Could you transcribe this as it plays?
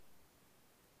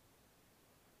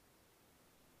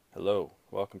Hello,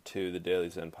 welcome to the Daily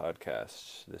Zen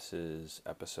podcast. This is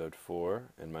episode 4,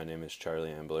 and my name is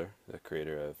Charlie Ambler, the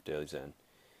creator of Daily Zen.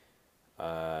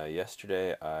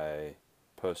 Yesterday I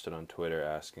posted on Twitter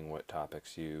asking what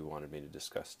topics you wanted me to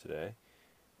discuss today,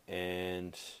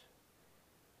 and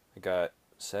I got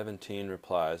 17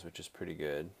 replies, which is pretty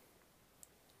good.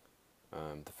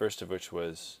 The first of which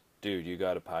was, "Dude, you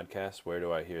got a podcast? Where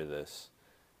do I hear this?"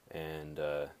 And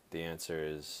the answer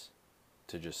is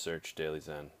to just search Daily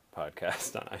Zen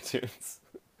podcast on iTunes.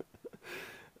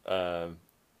 um,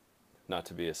 Not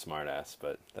to be a smartass,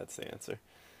 but that's the answer.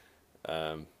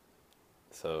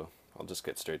 So I'll just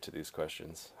get straight to these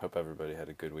questions. Hope everybody had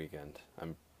a good weekend.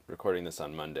 I'm recording this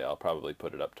on Monday. I'll probably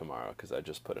put it up tomorrow because I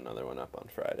just put another one up on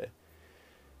Friday.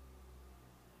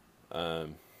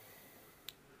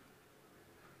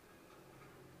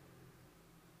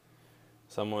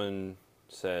 Someone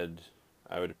said,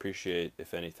 "I would appreciate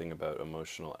if anything about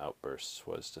emotional outbursts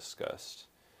was discussed."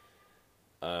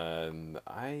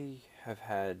 I have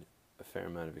had a fair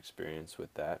amount of experience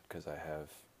with that because I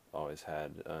have always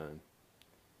had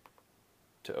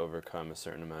to overcome a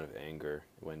certain amount of anger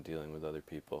when dealing with other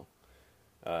people.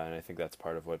 And I think that's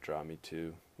part of what drew me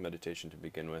to meditation to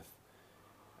begin with.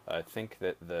 I think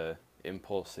that the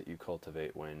impulse that you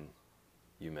cultivate when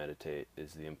you meditate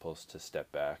is the impulse to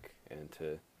step back and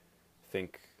to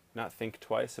not think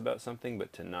twice about something,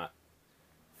 but to not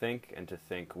think and to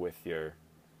think with your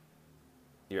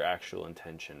actual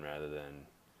intention rather than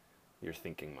your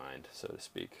thinking mind, so to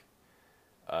speak.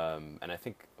 And I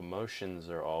think emotions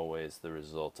are always the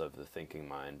result of the thinking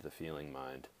mind, the feeling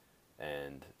mind,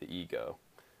 and the ego.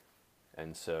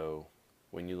 And so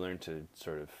when you learn to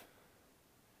sort of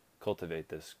cultivate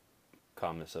this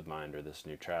calmness of mind or this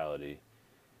neutrality,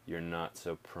 you're not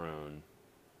so prone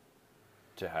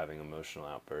to having emotional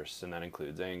outbursts. And that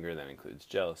includes anger, that includes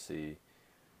jealousy,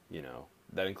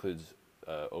 that includes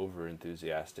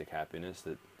over-enthusiastic happiness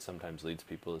that sometimes leads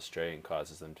people astray and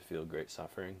causes them to feel great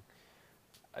suffering.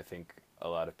 I think a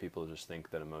lot of people just think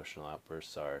that emotional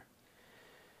outbursts are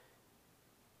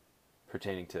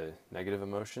pertaining to negative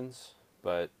emotions,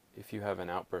 but if you have an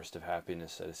outburst of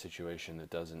happiness at a situation that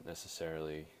doesn't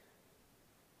necessarily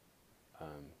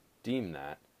deem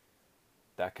that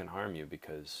can harm you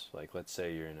because, like, let's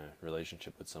say you're in a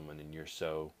relationship with someone and you're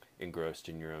so engrossed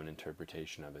in your own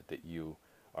interpretation of it that you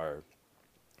are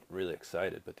really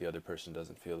excited, but the other person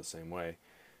doesn't feel the same way.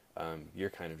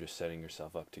 You're kind of just setting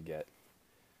yourself up to get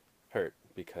hurt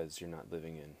because you're not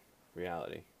living in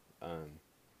reality.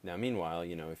 Now, meanwhile,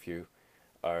 if you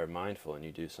are mindful and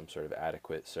you do some sort of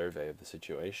adequate survey of the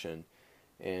situation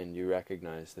and you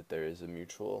recognize that there is a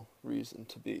mutual reason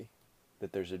to be,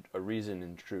 that there's a reason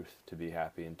in truth to be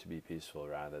happy and to be peaceful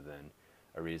rather than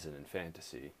a reason in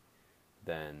fantasy,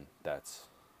 then that's,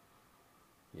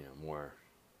 more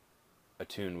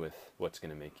attuned with what's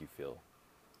going to make you feel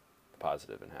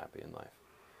positive and happy in life.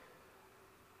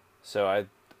 So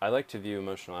I like to view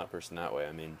emotional outbursts in that way.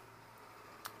 I mean,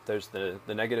 there's the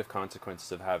negative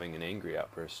consequences of having an angry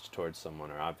outburst towards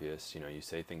someone are obvious. You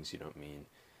say things you don't mean,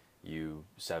 you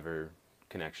sever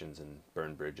connections and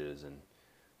burn bridges and,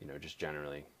 just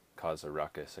generally cause a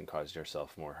ruckus and cause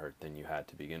yourself more hurt than you had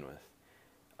to begin with.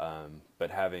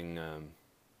 But having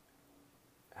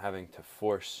to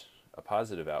force a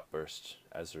positive outburst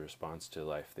as a response to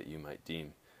life that you might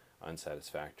deem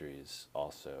unsatisfactory is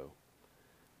also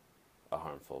a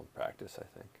harmful practice, I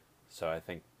think. So I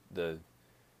think the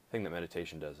thing that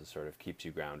meditation does is sort of keeps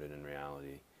you grounded in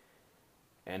reality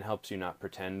and helps you not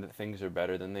pretend that things are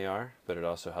better than they are, but it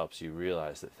also helps you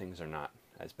realize that things are not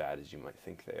as bad as you might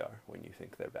think they are when you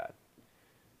think they're bad.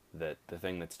 That the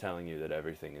thing that's telling you that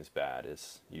everything is bad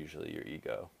is usually your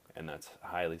ego, and that's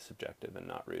highly subjective and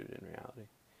not rooted in reality.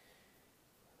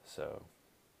 So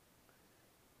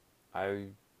I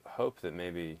hope that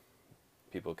maybe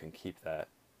people can keep that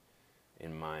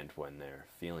in mind when they're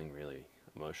feeling really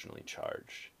emotionally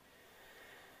charged.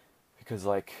 Because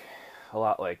a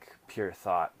lot like pure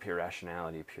thought, pure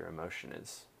rationality, pure emotion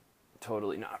is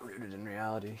totally not rooted in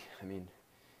reality. I mean,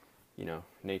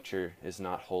 nature is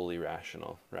not wholly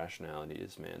rational. Rationality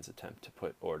is man's attempt to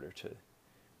put order to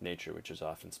nature, which is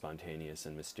often spontaneous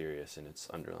and mysterious in its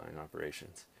underlying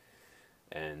operations.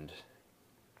 And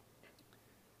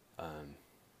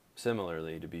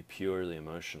similarly, to be purely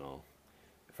emotional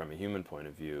from a human point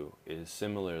of view is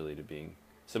similar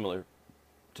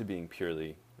to being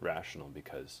purely rational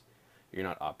because you're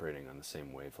not operating on the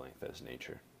same wavelength as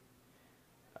nature.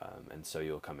 And so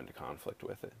you'll come into conflict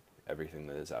with it. Everything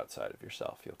that is outside of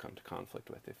yourself you'll come to conflict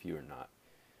with if you are not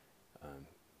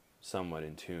somewhat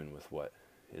in tune with what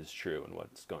is true and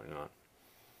what's going on.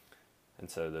 And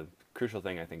so the crucial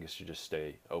thing, I think, is to just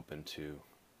stay open to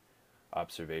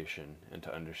observation and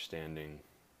to understanding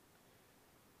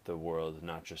the world,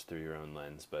 not just through your own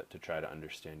lens, but to try to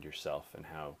understand yourself and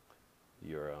how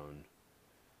your own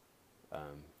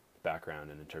background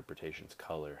and interpretations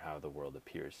color how the world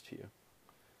appears to you,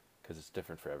 because it's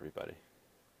different for everybody.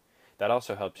 That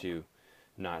also helps you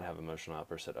not have emotional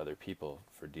outbursts at other people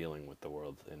for dealing with the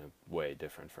world in a way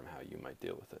different from how you might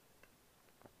deal with it.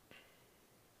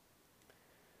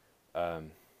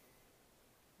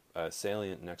 A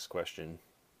salient next question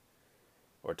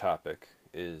or topic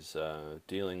is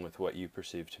dealing with what you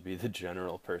perceive to be the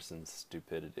general person's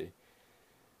stupidity.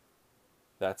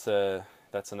 That's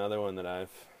another one that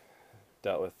I've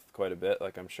dealt with quite a bit,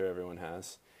 like I'm sure everyone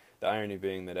has. The irony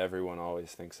being that everyone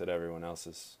always thinks that everyone else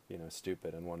is,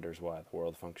 stupid and wonders why the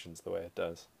world functions the way it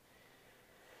does.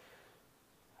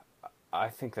 I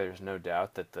think there's no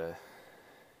doubt that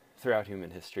throughout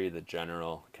human history, the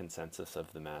general consensus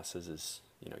of the masses is,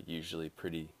 usually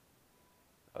pretty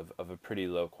of a pretty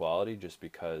low quality, just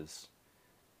because,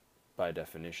 by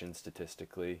definition,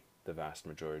 statistically, the vast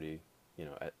majority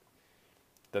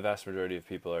of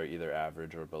people are either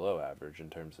average or below average in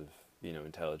terms of,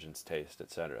 intelligence, taste,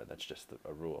 etc. That's just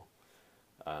a rule.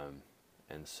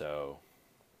 And so,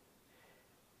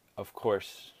 of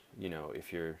course,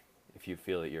 if you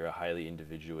feel that you're a highly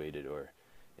individuated or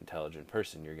intelligent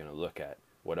person, you're going to look at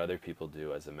what other people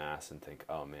do as a mass and think,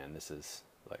 oh man, this is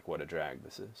like, what a drag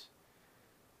this is.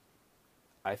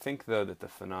 I think, though, that the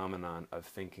phenomenon of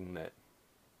thinking that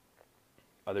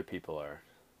other people are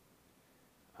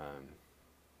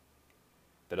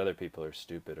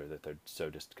stupid, or that they're so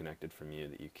disconnected from you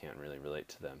that you can't really relate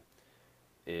to them,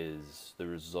 is the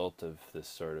result of this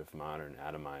sort of modern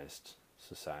atomized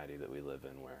society that we live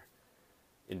in, where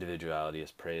individuality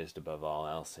is praised above all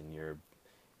else, and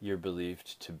you're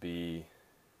believed to be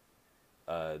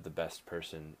the best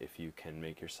person if you can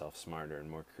make yourself smarter and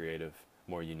more creative,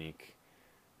 more unique,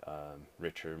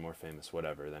 richer, more famous,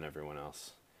 whatever, than everyone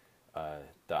else.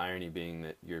 The irony being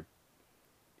that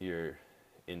you're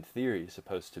in theory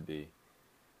supposed to be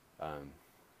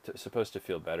supposed to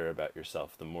feel better about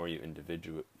yourself the more you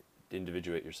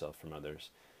individuate yourself from others,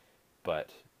 but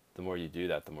the more you do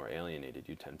that, the more alienated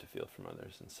you tend to feel from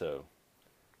others. And so,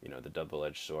 the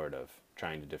double-edged sword of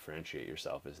trying to differentiate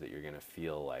yourself is that you're going to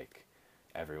feel like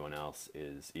everyone else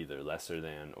is either lesser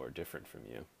than or different from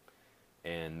you.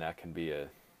 And that can be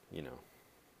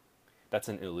that's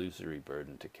an illusory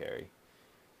burden to carry,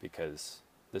 because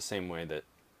the same way that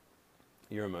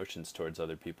your emotions towards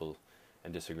other people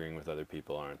and disagreeing with other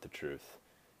people aren't the truth,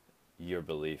 your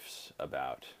beliefs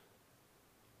about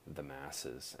the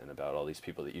masses and about all these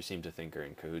people that you seem to think are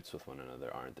in cahoots with one another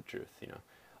aren't the truth.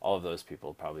 All of those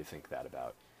people probably think that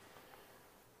about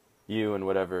you and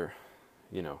whatever,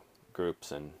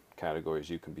 groups and categories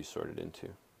you can be sorted into.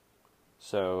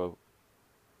 So,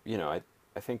 I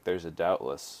think there's a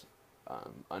doubtless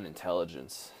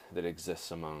unintelligence that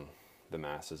exists among the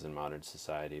masses in modern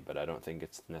society, but I don't think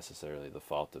it's necessarily the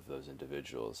fault of those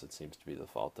individuals. It seems to be the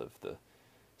fault of the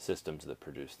systems that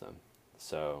produce them.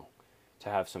 So, to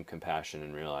have some compassion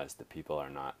and realize that people are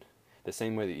not, the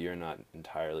same way that you're not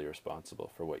entirely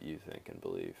responsible for what you think and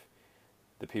believe,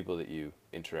 the people that you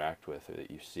interact with or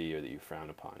that you see or that you frown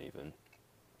upon even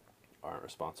aren't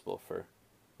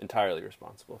entirely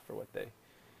responsible for what they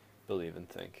believe and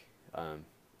think.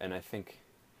 And I think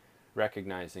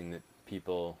recognizing that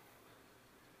people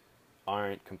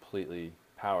aren't completely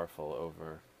powerful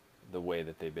over the way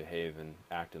that they behave and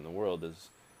act in the world is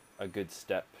a good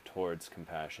step towards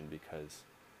compassion, because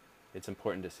it's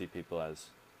important to see people as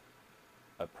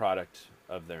a product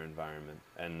of their environment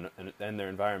and their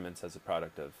environments as a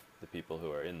product of the people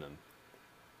who are in them,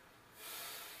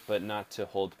 but not to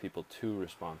hold people too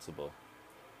responsible,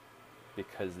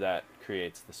 because that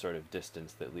creates the sort of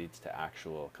distance that leads to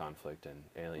actual conflict and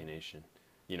alienation.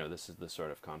 This is the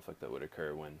sort of conflict that would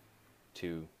occur when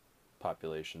two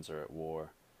populations are at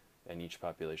war and each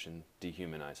population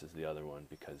dehumanizes the other one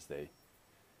because they,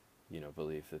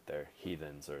 believe that they're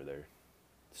heathens or they're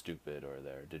stupid or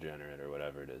they're degenerate or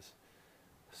whatever it is.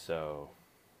 So,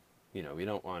 we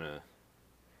don't want to,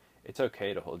 it's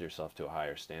okay to hold yourself to a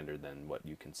higher standard than what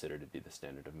you consider to be the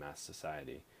standard of mass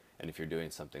society. And if you're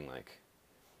doing something like,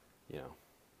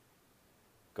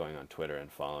 going on Twitter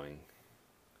and following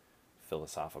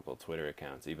philosophical Twitter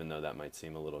accounts, even though that might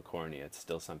seem a little corny, it's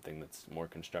still something that's more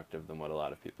constructive than what a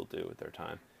lot of people do with their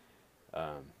time.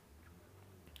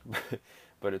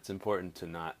 But it's important to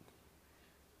not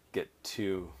get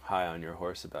too high on your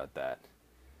horse about that,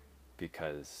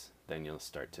 because then you'll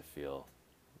start to feel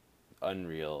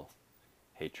unreal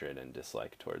hatred and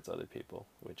dislike towards other people,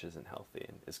 which isn't healthy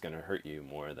and it's going to hurt you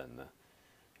more than the,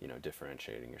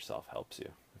 differentiating yourself helps you,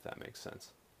 if that makes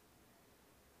sense.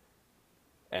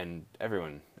 And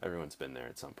everyone's been there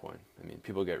at some point. I mean,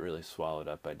 people get really swallowed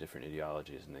up by different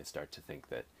ideologies and they start to think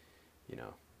that,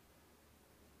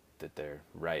 that they're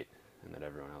right and that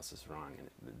everyone else is wrong, and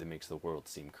it makes the world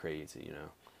seem crazy,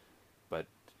 But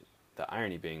the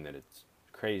irony being that it's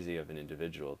crazy of an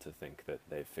individual to think that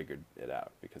they've figured it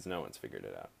out, because no one's figured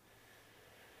it out.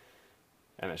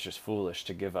 And it's just foolish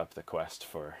to give up the quest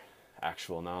for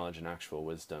actual knowledge and actual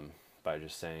wisdom by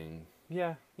just saying,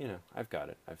 yeah, I've got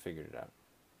it. I've figured it out.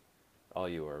 All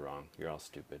you are wrong. You're all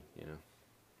stupid,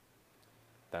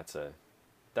 That's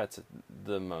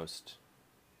the most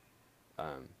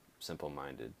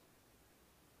simple-minded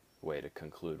way to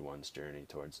conclude one's journey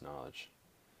towards knowledge.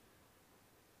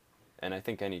 And I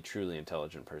think any truly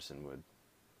intelligent person would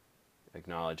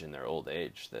acknowledge in their old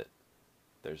age that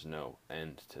there's no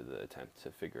end to the attempt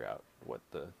to figure out what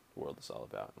the world is all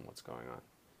about and what's going on.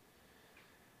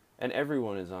 And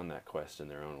everyone is on that quest in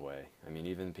their own way. I mean,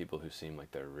 even people who seem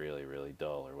like they're really, really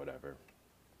dull or whatever,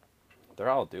 they're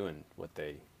all doing what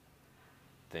they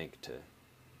think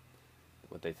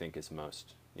is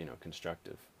most,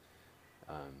 constructive.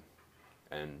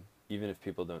 And even if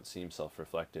people don't seem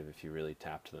self-reflective, if you really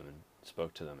tapped them and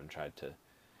spoke to them and tried to,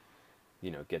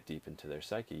 get deep into their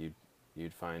psyche,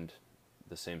 you'd find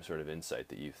the same sort of insight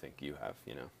that you think you have,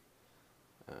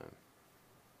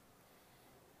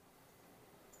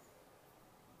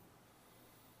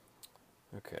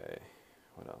 Okay,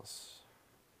 what else?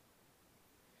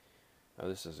 Oh,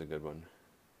 this is a good one.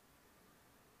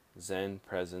 Zen,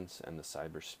 presence, and the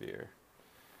cybersphere.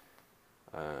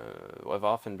 I've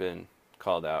often been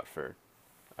called out for,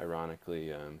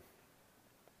 ironically,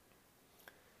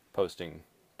 posting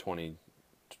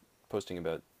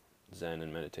about Zen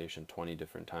and meditation 20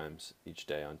 different times each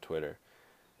day on Twitter.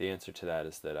 The answer to that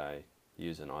is that I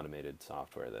use an automated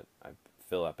software that I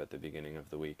fill up at the beginning of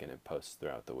the week and it posts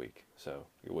throughout the week. So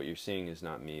what you're seeing is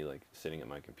not me like sitting at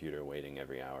my computer waiting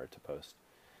every hour to post.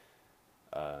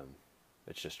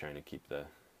 It's just trying to keep the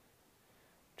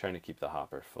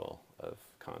hopper full of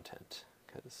content,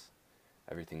 because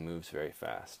everything moves very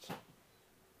fast,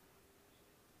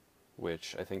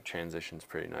 which I think transitions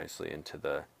pretty nicely into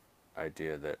the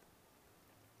idea that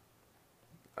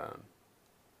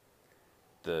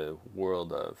the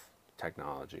world of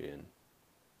technology and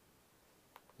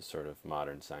the sort of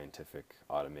modern scientific,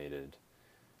 automated,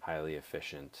 highly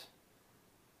efficient,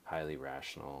 highly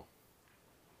rational,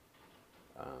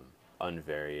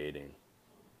 unvarying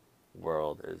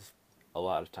world is a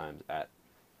lot of times at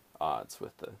odds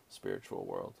with the spiritual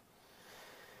world.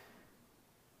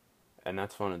 And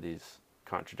that's one of these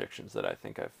contradictions that I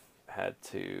think I've had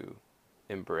to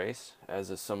embrace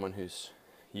as someone who's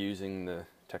using the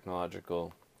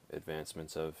technological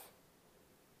advancements of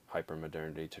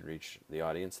hypermodernity to reach the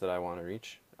audience that I want to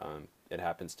reach. It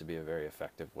happens to be a very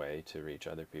effective way to reach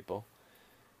other people.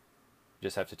 You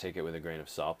just have to take it with a grain of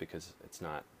salt because it's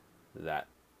not that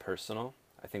personal.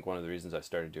 I think one of the reasons I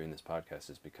started doing this podcast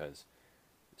is because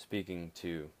speaking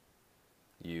to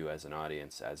you as an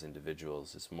audience, as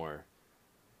individuals, is more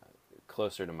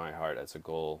closer to my heart as a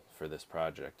goal for this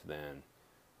project than,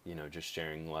 just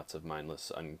sharing lots of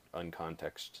mindless,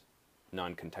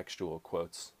 non-contextual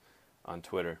quotes on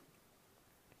Twitter.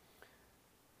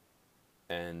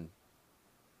 And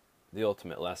the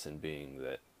ultimate lesson being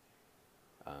that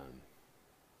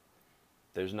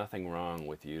there's nothing wrong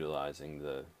with utilizing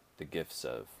the gifts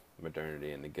of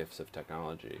modernity and the gifts of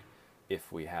technology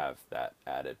if we have that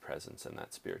added presence and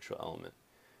that spiritual element.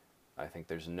 I think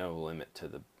there's no limit to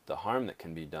the harm that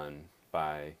can be done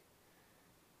by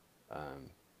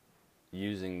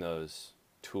using those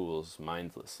tools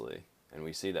mindlessly. And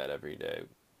we see that every day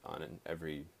on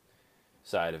every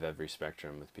side of every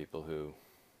spectrum with people who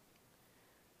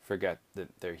forget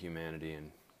that their humanity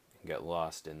and get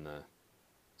lost in the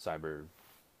cyber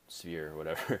sphere or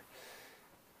whatever.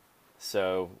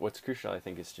 So what's crucial, I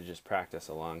think, is to just practice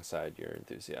alongside your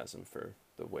enthusiasm for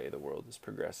the way the world is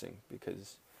progressing,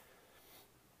 because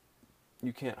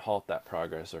you can't halt that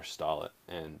progress or stall it.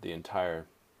 And the entire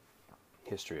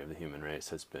history of the human race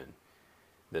has been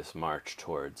this march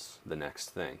towards the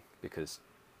next thing, because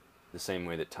the same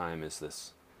way that time is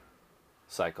this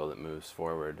cycle that moves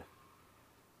forward,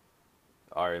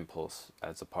 our impulse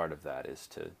as a part of that is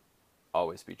to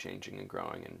always be changing and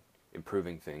growing and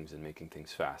improving things and making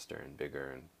things faster and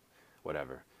bigger and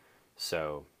whatever.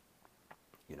 So,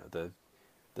 the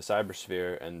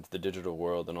cybersphere and the digital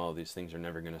world and all of these things are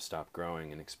never going to stop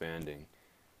growing and expanding.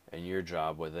 And your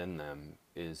job within them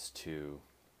is to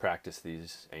practice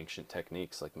these ancient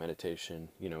techniques like meditation.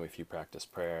 If you practice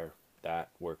prayer, that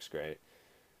works great.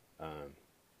 Um,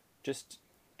 just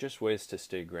ways to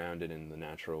stay grounded in the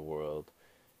natural world,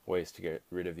 ways to get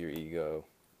rid of your ego,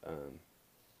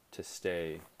 to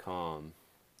stay calm,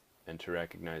 and to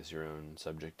recognize your own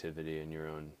subjectivity and your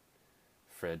own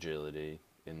fragility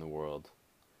in the world,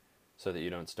 so that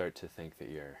you don't start to think that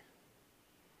you're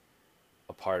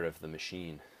a part of the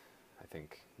machine. I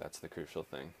think that's the crucial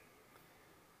thing.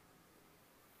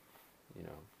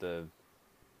 The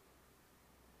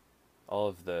all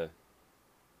of the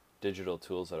digital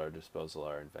tools at our disposal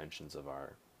are inventions of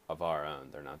our own.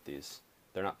 They're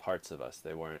not parts of us.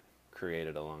 They weren't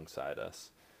created alongside us,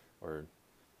 or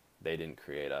they didn't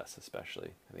create us.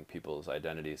 Especially, I think people's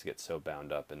identities get so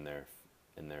bound up in their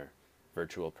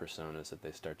virtual personas that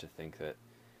they start to think that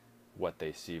what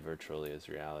they see virtually is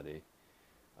reality.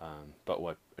 But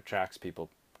what attracts people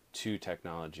to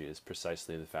technology is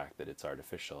precisely the fact that it's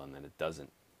artificial and that it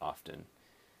doesn't often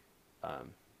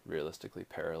realistically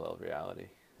parallel reality.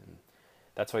 And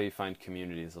that's why you find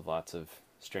communities of lots of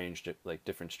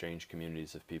different strange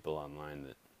communities of people online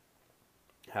that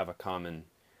have a common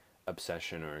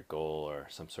obsession or a goal or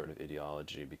some sort of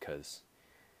ideology, because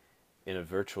in a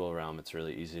virtual realm it's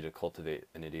really easy to cultivate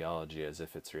an ideology as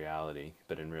if it's reality,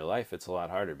 but in real life it's a lot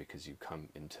harder because you come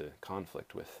into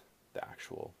conflict with the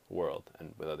actual world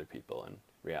and with other people and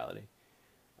reality.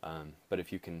 But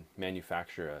if you can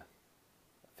manufacture a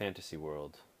fantasy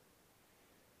world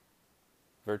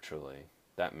virtually,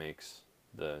 that makes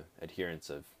the adherence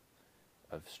of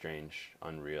strange,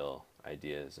 unreal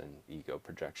ideas and ego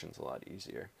projections a lot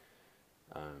easier.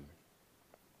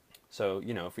 So,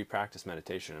 if we practice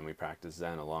meditation and we practice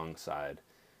Zen alongside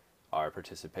our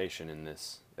participation in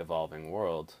this evolving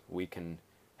world, we can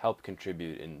help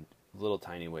contribute in little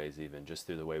tiny ways, even just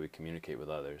through the way we communicate with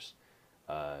others,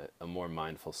 a more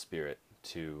mindful spirit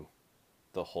to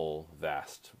the whole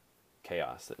vast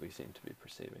chaos that we seem to be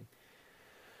perceiving.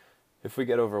 If we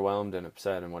get overwhelmed and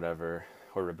upset and whatever,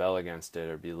 or rebel against it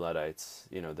or be Luddites,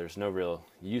 there's no real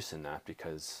use in that,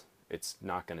 because it's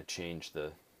not going to change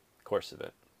the course of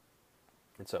it.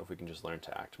 And so if we can just learn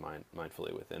to act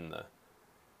mindfully within the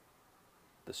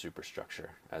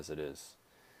superstructure as it is,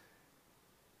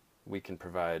 we can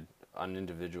provide on an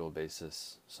individual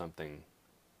basis something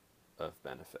of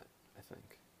benefit, I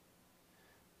think.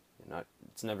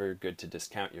 It's never good to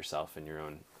discount yourself and your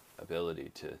own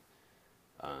ability to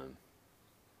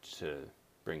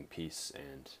bring peace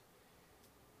and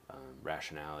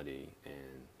rationality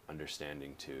and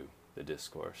understanding to the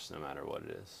discourse, no matter what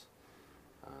it is.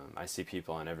 I see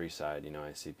people on every side.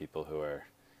 I see people who are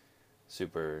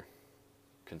super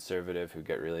conservative, who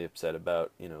get really upset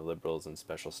about, liberals and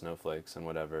special snowflakes and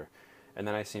whatever. And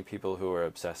then I see people who are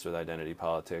obsessed with identity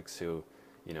politics, who,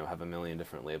 have a million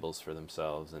different labels for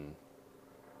themselves and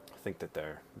think that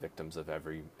they're victims of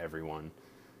everyone.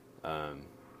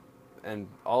 And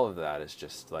all of that is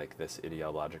just like this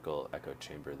ideological echo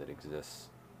chamber that exists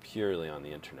purely on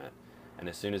the internet. And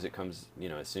as soon as it comes,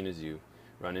 as soon as you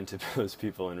run into those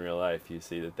people in real life, you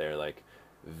see that they're like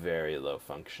very low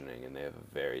functioning and they have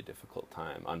a very difficult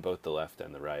time on both the left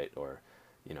and the right, or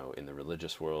in the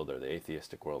religious world or the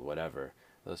atheistic world, whatever.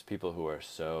 Those people who are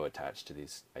so attached to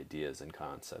these ideas and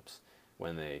concepts,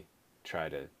 when they try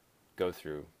to go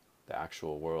through the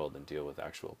actual world and deal with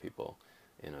actual people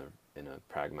in a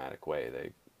pragmatic way,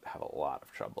 they have a lot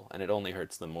of trouble, and it only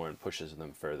hurts them more and pushes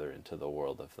them further into the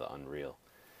world of the unreal.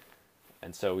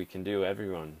 And so we can do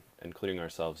everyone, including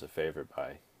ourselves, a favor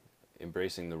by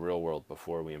embracing the real world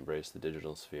before we embrace the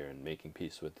digital sphere, and making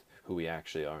peace with who we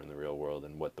actually are in the real world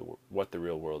and what the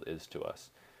real world is to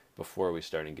us, before we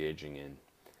start engaging in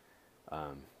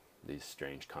these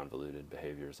strange, convoluted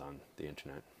behaviors on the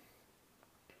internet.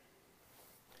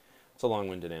 It's a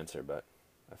long-winded answer, but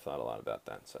I've thought a lot about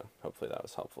that, so hopefully that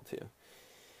was helpful to you.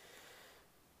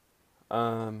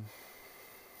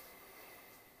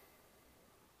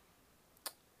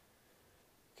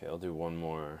 Okay, I'll do one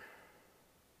more.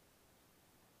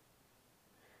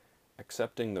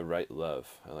 Accepting the right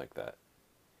love. I like that.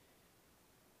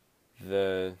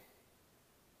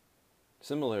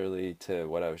 Similarly to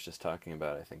what I was just talking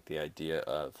about, I think the idea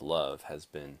of love has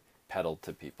been peddled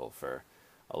to people for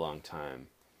a long time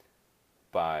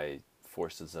by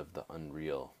forces of the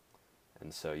unreal.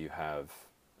 And so you have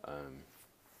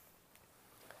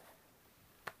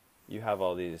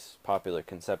all these popular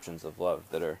conceptions of love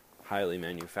that are highly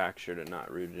manufactured and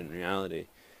not rooted in reality,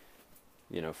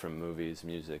 from movies,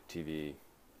 music, TV,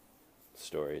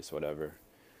 stories, whatever.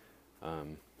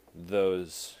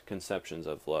 Those conceptions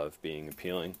of love being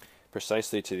appealing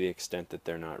precisely to the extent that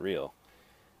they're not real,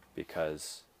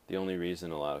 because the only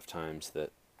reason a lot of times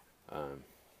that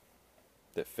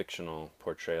that fictional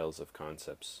portrayals of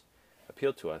concepts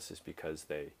appeal to us is because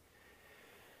they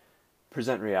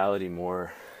present reality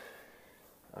more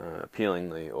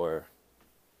appealingly, or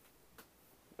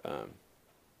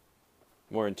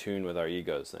more in tune with our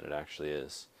egos than it actually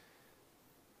is.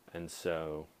 And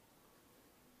so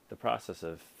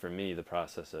for me, the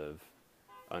process of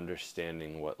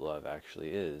understanding what love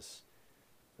actually is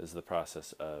the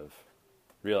process of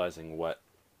realizing what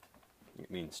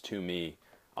it means to me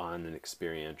on an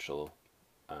experiential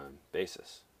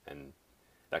basis. And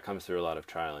that comes through a lot of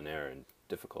trial and error and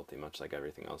difficulty, much like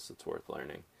everything else that's worth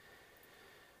learning.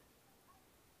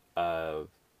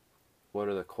 What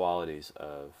are the qualities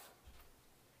of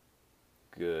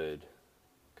good,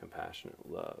 compassionate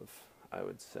love? I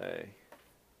would say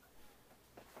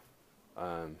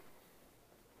a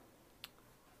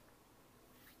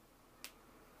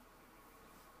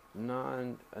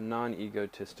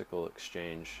non-egotistical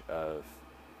exchange of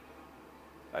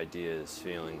ideas,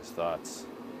 feelings, thoughts.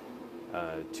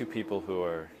 Two people who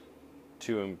are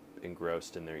too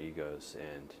engrossed in their egos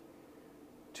and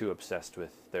too obsessed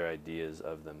with their ideas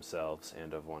of themselves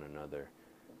and of one another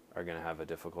are going to have a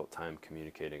difficult time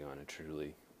communicating on a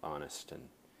truly honest and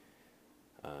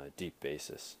deep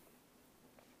basis.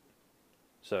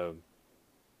 So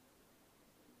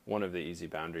one of the easy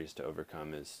boundaries to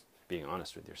overcome is being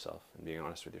honest with yourself, and being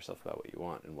honest with yourself about what you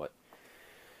want and what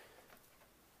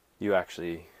you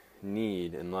actually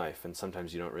need in life. And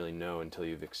sometimes you don't really know until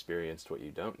you've experienced what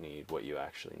you don't need, what you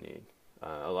actually need.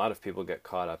 A lot of people get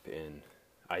caught up in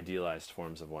idealized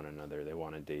forms of one another. They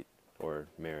want to date or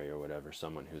marry or whatever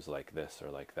someone who's like this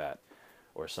or like that,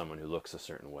 or someone who looks a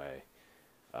certain way.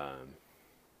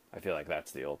 I feel like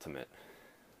that's the ultimate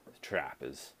trap,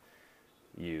 is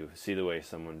you see the way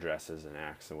someone dresses and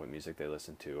acts and what music they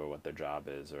listen to or what their job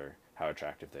is or how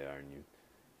attractive they are, and you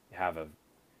have a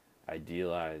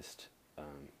idealized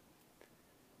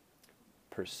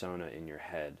persona in your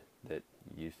head that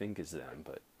you think is them,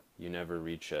 but you never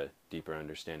reach a deeper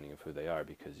understanding of who they are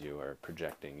because you are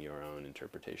projecting your own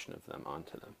interpretation of them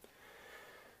onto them.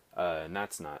 And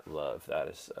that's not love. That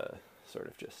is sort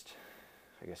of just,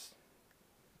 I guess,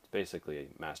 it's basically a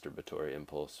masturbatory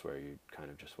impulse where you kind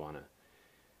of just want to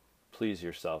please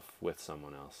yourself with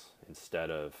someone else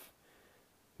instead of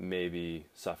maybe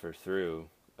suffer through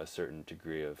a certain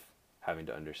degree of having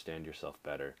to understand yourself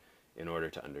better in order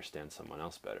to understand someone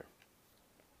else better.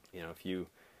 You know, if you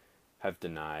have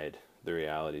denied the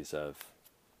realities of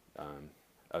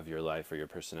your life or your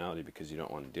personality because you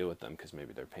don't want to deal with them because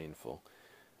maybe they're painful,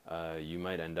 you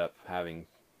might end up having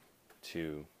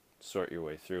to sort your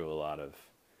way through a lot of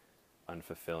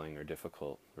unfulfilling or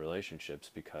difficult relationships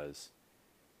because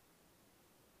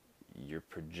you're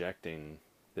projecting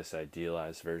this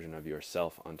idealized version of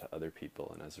yourself onto other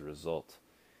people, and as a result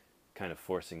kind of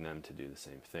forcing them to do the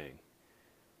same thing.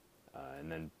 And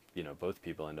then, you know, both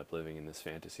people end up living in this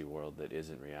fantasy world that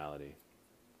isn't reality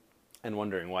and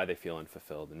wondering why they feel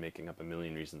unfulfilled and making up a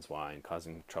million reasons why and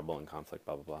causing trouble and conflict,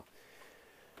 blah, blah, blah.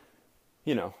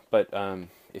 You know, but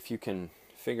if you can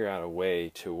figure out a way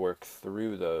to work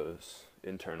through those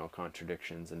internal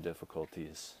contradictions and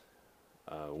difficulties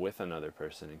with another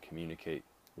person and communicate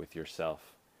with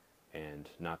yourself and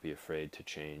not be afraid to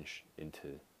change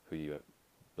into who you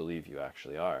believe you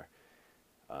actually are,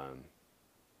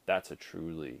 that's a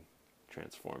truly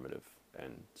transformative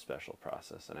and special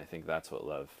process. And I think that's what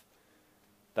love,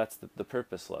 that's the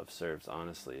purpose love serves,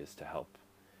 honestly, is to help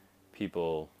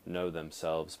people know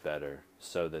themselves better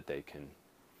so that they can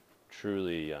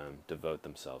truly devote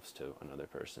themselves to another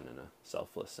person in a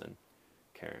selfless and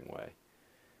caring way.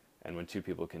 And when two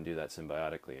people can do that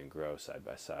symbiotically and grow side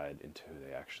by side into who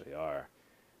they actually are,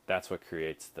 that's what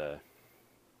creates the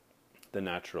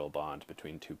natural bond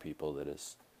between two people that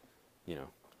is, you know,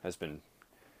 has been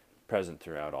present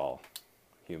throughout all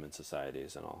human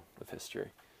societies and all of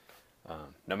history,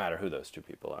 no matter who those two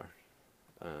people are.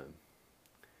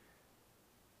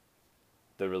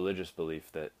 The religious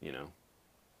belief that, you know,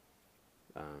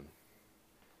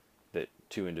 that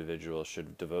two individuals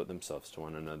should devote themselves to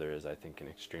one another is, I think, an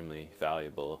extremely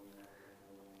valuable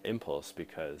impulse,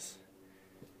 because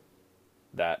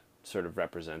that sort of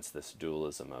represents this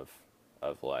dualism of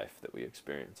life that we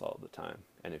experience all the time.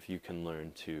 And if you can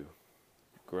learn to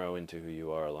grow into who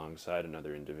you are alongside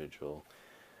another individual,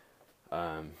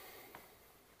 and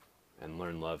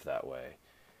learn love that way,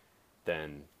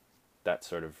 then that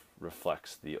sort of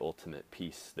reflects the ultimate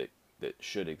peace that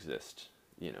should exist,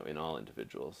 you know, in all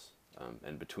individuals,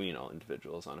 and between all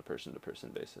individuals on a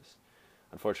person-to-person basis.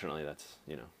 Unfortunately, that's,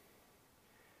 you know,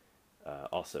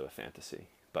 also a fantasy,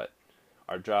 but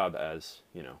our job as,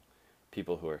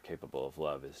 people who are capable of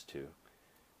love is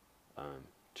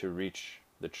to reach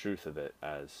the truth of it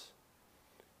as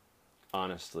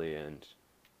honestly and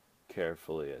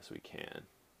carefully as we can,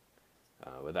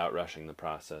 without rushing the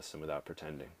process and without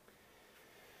pretending.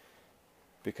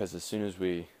 Because as soon as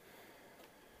we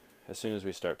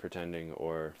start pretending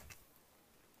or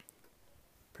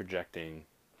projecting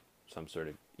some sort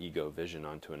of ego vision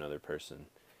onto another person,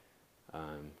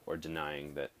 or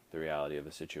denying that the reality of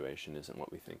a situation isn't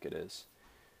what we think it is,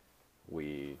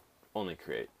 we only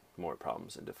create more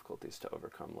problems and difficulties to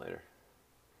overcome later.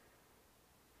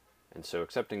 And so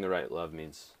accepting the right love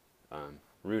means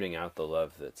rooting out the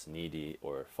love that's needy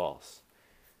or false,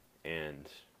 and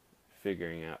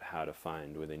figuring out how to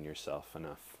find within yourself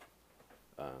enough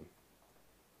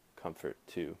comfort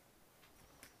to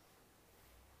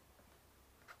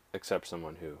accept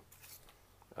someone who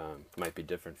might be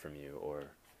different from you, or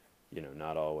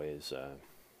not always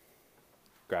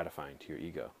gratifying to your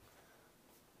ego.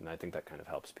 And I think that kind of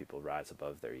helps people rise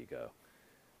above their ego,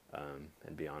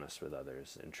 and be honest with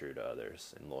others and true to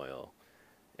others and loyal,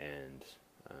 and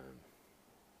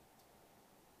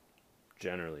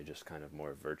generally just kind of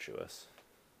more virtuous.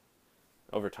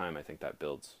 Over time, I think that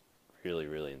builds really,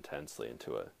 really intensely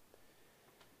into a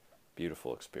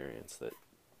beautiful experience that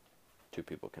two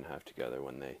people can have together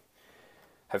when they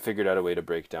have figured out a way to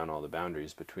break down all the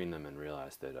boundaries between them and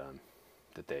realize that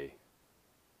that they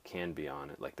can be on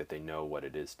it, like that they know what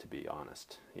it is to be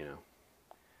honest,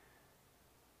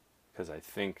 Because I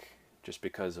think just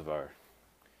because of our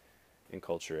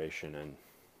enculturation and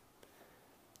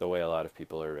the way a lot of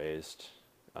people are raised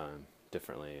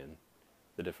differently, and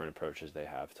the different approaches they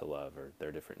have to love or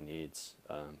their different needs,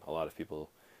 a lot of people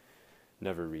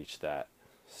never reach that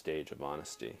stage of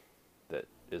honesty that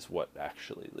is what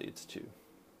actually leads to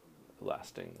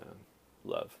lasting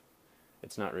love.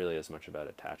 It's not really as much about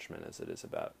attachment as it is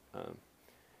about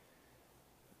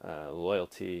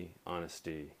loyalty,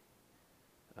 honesty,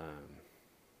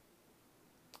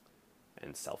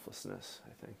 and selflessness,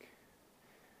 I think.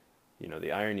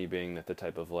 The irony being that the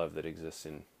type of love that exists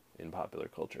in popular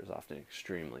culture is often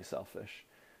extremely selfish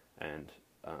and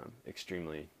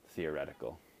extremely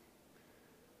theoretical.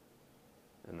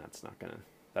 And that's not gonna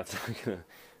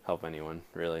help anyone,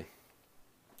 really,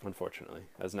 unfortunately,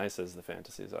 as nice as the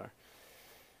fantasies are.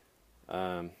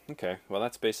 Okay, well,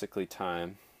 that's basically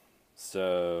time.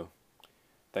 So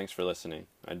thanks for listening.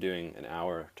 I'm doing an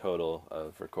hour total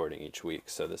of recording each week,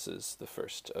 so this is the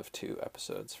first of 2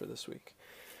 episodes for this week.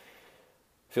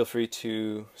 Feel free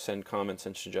to send comments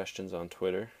and suggestions on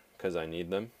Twitter, because I need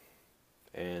them.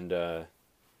 And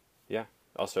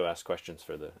also ask questions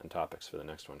and topics for the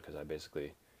next one, because I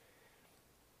basically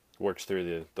worked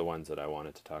through the ones that I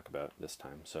wanted to talk about this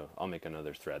time. So I'll make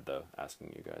another thread, though,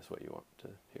 asking you guys what you want to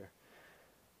hear.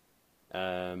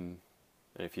 And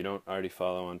if you don't already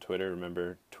follow on Twitter,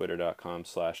 remember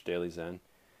twitter.com/dailyzen.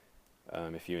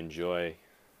 If you enjoy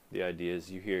the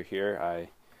ideas you hear here, I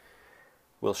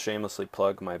will shamelessly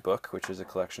plug my book, which is a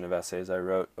collection of essays I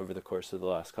wrote over the course of the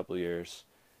last couple of years.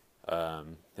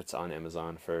 It's on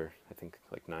Amazon for, I think,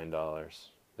 like $9.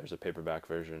 There's a paperback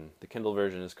version. The Kindle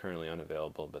version is currently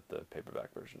unavailable, but the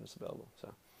paperback version is available.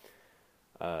 So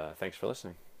thanks for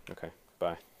listening. Okay,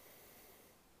 bye.